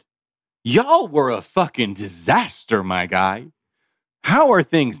Muhammad, y'all were a fucking disaster, my guy. How are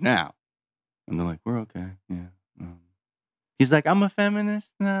things now? And they're like, we're okay. Yeah. He's like, I'm a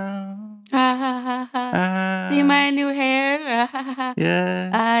feminist now. See my new hair?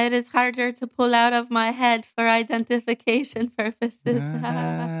 Yeah. It is harder to pull out of my head for identification purposes.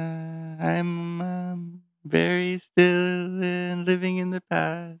 I'm very still living in the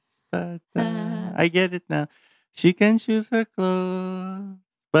past, but I get it now. She can choose her clothes,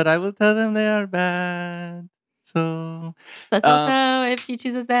 but I will tell them they are bad. So, but also, if she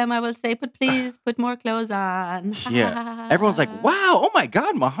chooses them, I will say, please put more clothes on. Yeah, everyone's like, "Wow, oh my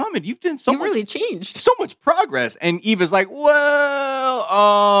God, Muhammad, you've done so much, really changed, so much progress." And Eve is like, "Well,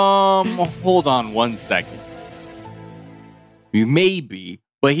 hold on one second. Maybe,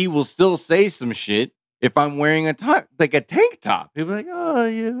 but he will still say some shit if I'm wearing a tank top. He'll be like, oh,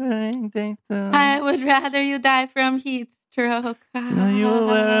 you're wearing a tank top. I would rather you die from heat stroke. No, you will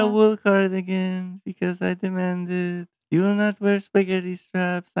wear a wool cardigan because I demanded. You will not wear spaghetti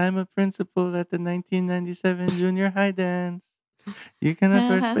straps. I'm a principal at the 1997 junior high dance. You cannot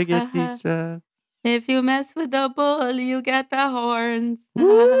wear spaghetti straps. If you mess with the bull, you get the horns.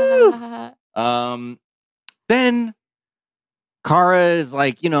 Then Kara is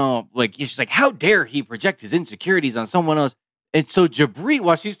like, she's like, how dare he project his insecurities on someone else? And so Jabri,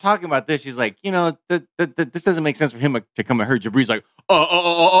 while she's talking about this, she's like, this doesn't make sense for him to come at her. Jabri's like,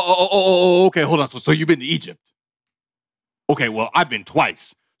 okay, hold on. So you've been to Egypt? Okay, well, I've been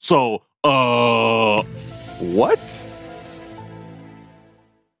twice. So, what?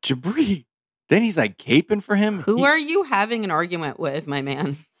 Jabri. Then he's like caping for him. Who are you having an argument with, my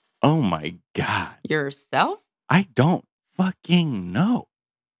man? Oh my God. Yourself? I don't fucking know.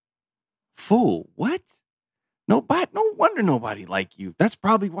 Fool, what? No wonder nobody like you. That's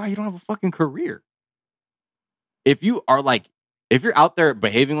probably why you don't have a fucking career. If you're out there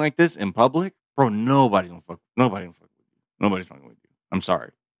behaving like this in public, bro, nobody's gonna fuck with you. Nobody's fucking with you. I'm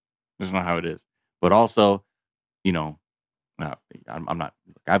sorry. That's not how it is. But also, I'm not.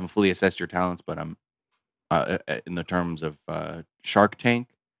 I haven't fully assessed your talents, but I'm in the terms of Shark Tank.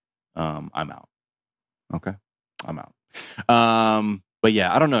 I'm out. Okay, I'm out. But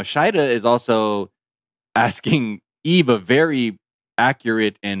yeah, I don't know. Shida is also asking Eve a very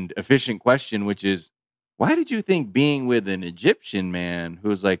accurate and efficient question, which is, why did you think being with an Egyptian man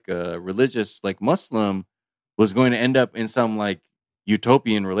who's like a religious, like Muslim, was going to end up in some like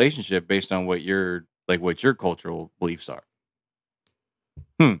utopian relationship based on what your cultural beliefs are?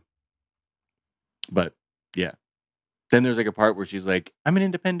 But yeah. Then there's like a part where she's like, I'm an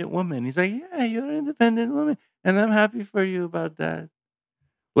independent woman. He's like, yeah, you're an independent woman. And I'm happy for you about that.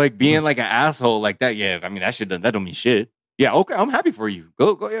 Like being like an asshole like that. Yeah, I mean, that don't mean shit. Yeah, okay, I'm happy for you.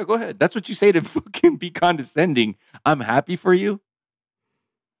 Go ahead. That's what you say to fucking be condescending. I'm happy for you.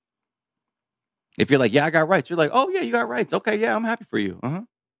 If you're like, yeah, I got rights. You're like, oh yeah, you got rights. Okay, yeah, I'm happy for you.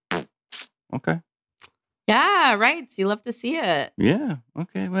 Okay. Yeah, rights. You love to see it. Yeah.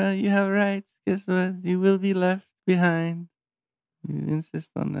 Okay. Well, you have rights. Guess what? You will be left behind. You insist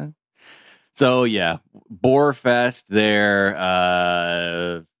on that. So yeah, Borefest there.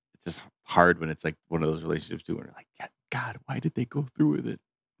 It's just hard when it's like one of those relationships too, where you're like, God, why did they go through with it?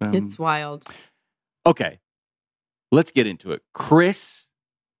 It's wild. Okay, let's get into it. Chris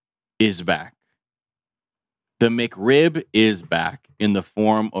is back. The McRib is back in the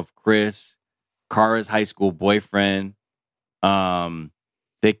form of Chris, Kara's high school boyfriend.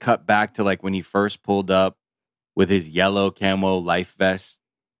 They cut back to like when he first pulled up with his yellow camo life vest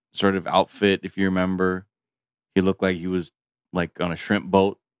sort of outfit, if you remember. He looked like he was like on a shrimp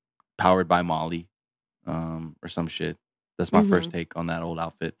boat powered by Molly or some shit. That's my first take on that old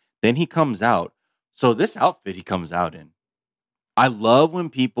outfit. Then he comes out. So this outfit he comes out in, I love when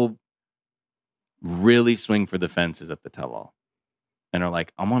people really swing for the fences at the tell-all and are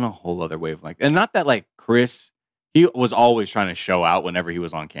like, I'm on a whole other wavelength. And not that like Chris, he was always trying to show out whenever he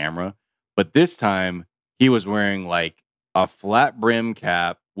was on camera, but this time he was wearing like a flat brim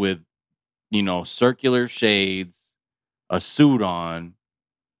cap with, circular shades, a suit on,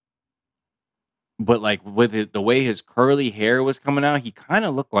 but like with the way his curly hair was coming out, he kind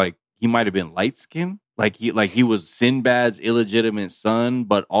of looked like he might have been light skinned. Like he was Sinbad's illegitimate son,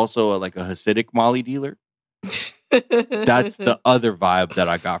 but also like a Hasidic Molly dealer. That's the other vibe that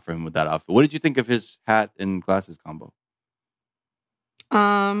I got from him with that outfit. What did you think of his hat and glasses combo?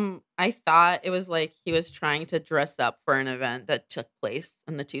 I thought it was like he was trying to dress up for an event that took place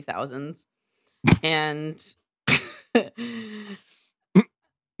in the 2000s. And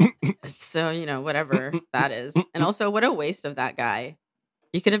so, whatever that is. And also, what a waste of that guy.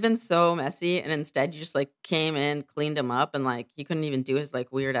 You could have been so messy, and instead you just like came in, cleaned him up, and like he couldn't even do his like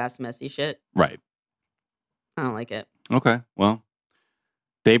weird ass messy shit. Right. I don't like it. Okay. Well,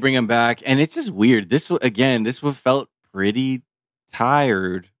 they bring him back, and it's just weird. This felt pretty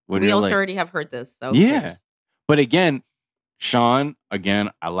tired. When we also already have heard this. So yeah. But again, Sean, I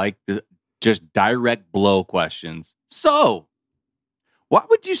like the just direct blow questions. So, why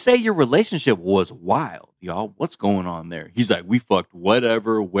would you say your relationship was wild, y'all? What's going on there? He's like, we fucked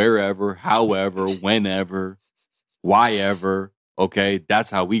whatever, wherever, however, whenever, why ever. Okay, that's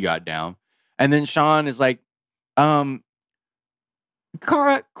how we got down. And then Sean is like, Kara,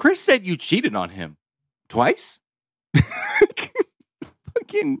 Chris said you cheated on him twice?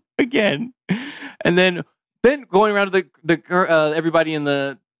 Fucking again. And then going around to the everybody in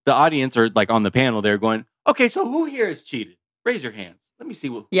the audience or like on the panel, they're going, okay, so who here has cheated? Raise your hands. Let me see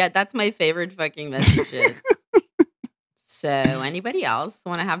what. Yeah, that's my favorite fucking messy shit. So, anybody else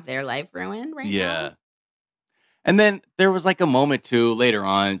want to have their life ruined right now? Yeah. And then there was like a moment too later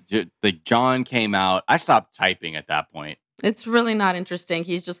on. Like John came out. I stopped typing at that point. It's really not interesting.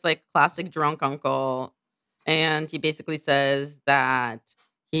 He's just like classic drunk uncle, and he basically says that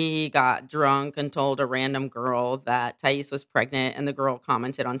he got drunk and told a random girl that Thais was pregnant, and the girl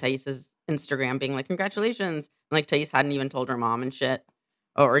commented on Thais's Instagram being like, "Congratulations!" And like Thais hadn't even told her mom and shit.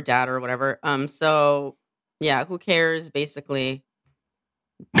 Or dad or whatever. So yeah, who cares? Basically,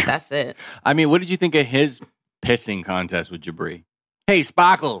 that's it. I mean, what did you think of his pissing contest with Jabri? Hey,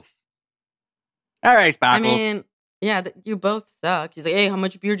 Sparkles. All right, Sparkles. I mean, yeah, you both suck. He's like, hey, how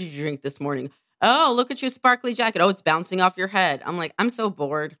much beer did you drink this morning? Oh, look at your sparkly jacket. Oh, it's bouncing off your head. I'm like, I'm so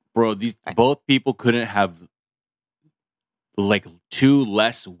bored. Bro, both people couldn't have like two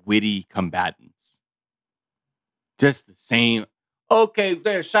less witty combatants Just the same. Okay,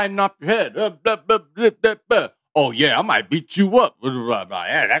 they're shining off your head. Oh, yeah, I might beat you up.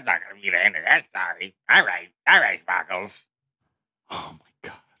 Yeah, that's not going to be the end of that story. All right, Sparkles. Oh, my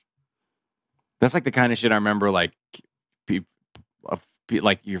God. That's like the kind of shit I remember, like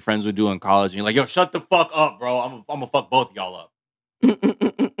your friends would do in college. And you're like, yo, shut the fuck up, bro. I'm going to fuck both of y'all up.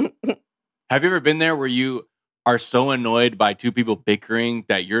 Have you ever been there where you are so annoyed by two people bickering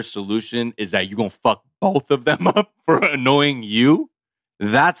that your solution is that you're going to fuck both of them up for annoying you?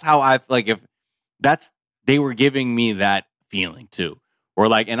 That's how I like if they were giving me that feeling too. Or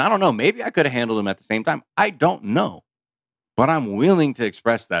like, and I don't know, maybe I could have handled them at the same time. I don't know. But I'm willing to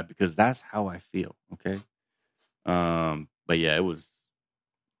express that because that's how I feel. Okay. But yeah, I was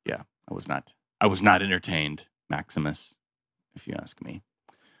not entertained, Maximus, if you ask me.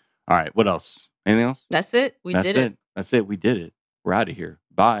 All right, what else? Anything else? That's it. That's it. We did it. We're out of here.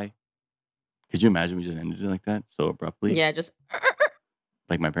 Bye. Could you imagine we just ended it like that so abruptly? Yeah, just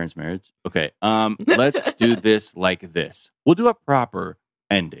like my parents' marriage. Okay. Let's do this like this. We'll do a proper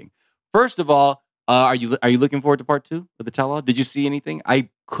ending. First of all, are you looking forward to part 2 of the tell-all? Did you see anything? I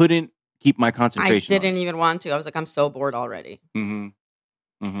couldn't keep my concentration. I didn't even want to. I was like, I'm so bored already. We'll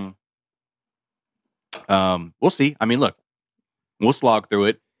see. I mean, look, we'll slog through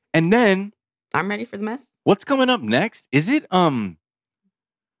it. And then I'm ready for the mess. What's coming up next? Is it yo,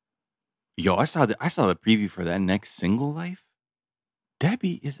 I saw the preview for that next Single Life.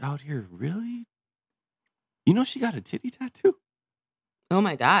 Debbie is out here, really? You know she got a titty tattoo? Oh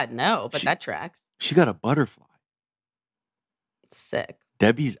my God, no, but that tracks. She got a butterfly. Sick.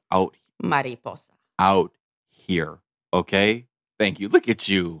 Debbie's out. Mariposa. Out here. Okay? Thank you. Look at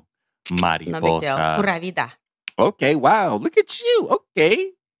you, Mariposa. No big deal. Pura vida. Okay, wow. Look at you.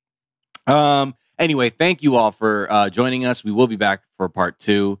 Okay. Anyway, thank you all for joining us. We will be back for part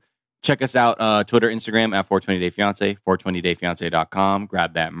 2. Check us out, Twitter, Instagram at 420dayfiance, 420dayfiance.com.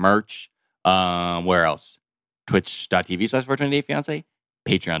 Grab that merch. Where else? Twitch.tv/420dayfiance,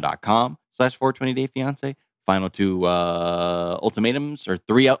 patreon.com/420dayfiance. Final 2 ultimatums or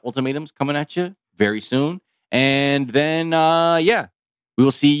 3 ultimatums coming at you very soon. And then, we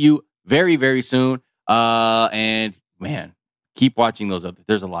will see you very, very soon. And man, keep watching those other.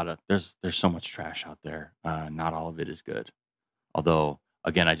 There's so much trash out there. Not all of it is good. Although,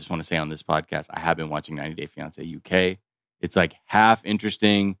 again, I just want to say on this podcast, I have been watching 90 Day Fiance UK. It's like half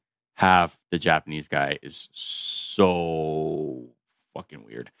interesting, half the Japanese guy is so fucking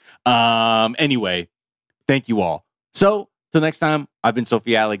weird. Anyway, thank you all. So, till next time, I've been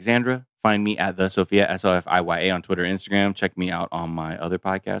Sophia Alexandra. Find me at the Sophia, SOFIYA on Twitter and Instagram. Check me out on my other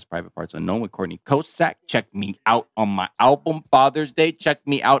podcast, Private Parts Unknown with Courtney Kosak. Check me out on my album, Father's Day. Check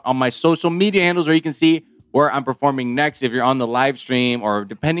me out on my social media handles where you can see where I'm performing next. If you're on the live stream or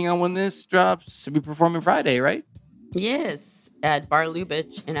depending on when this drops, we'll be performing Friday, right? Yes, at Bar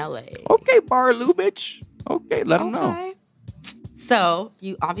Lubitsch in LA. Okay, Bar Lubitsch. Okay, let them know. So,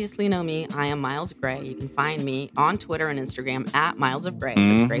 you obviously know me. I am Miles Gray. You can find me on Twitter and Instagram at Miles of Gray.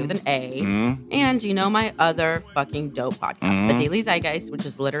 That's Gray with an A. And you know my other fucking dope podcast, The Daily Zeitgeist, which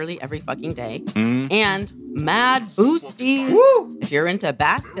is literally every fucking day. And Mad Boosties. If you're into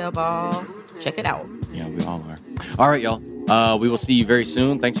basketball, check it out. Yeah, we all are. All right, y'all. We will see you very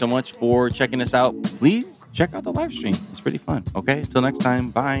soon. Thanks so much for checking us out. Please check out the live stream. It's pretty fun. Okay, until next time.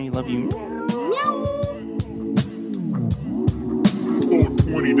 Bye. Love you.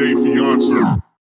 420 Day Fiance.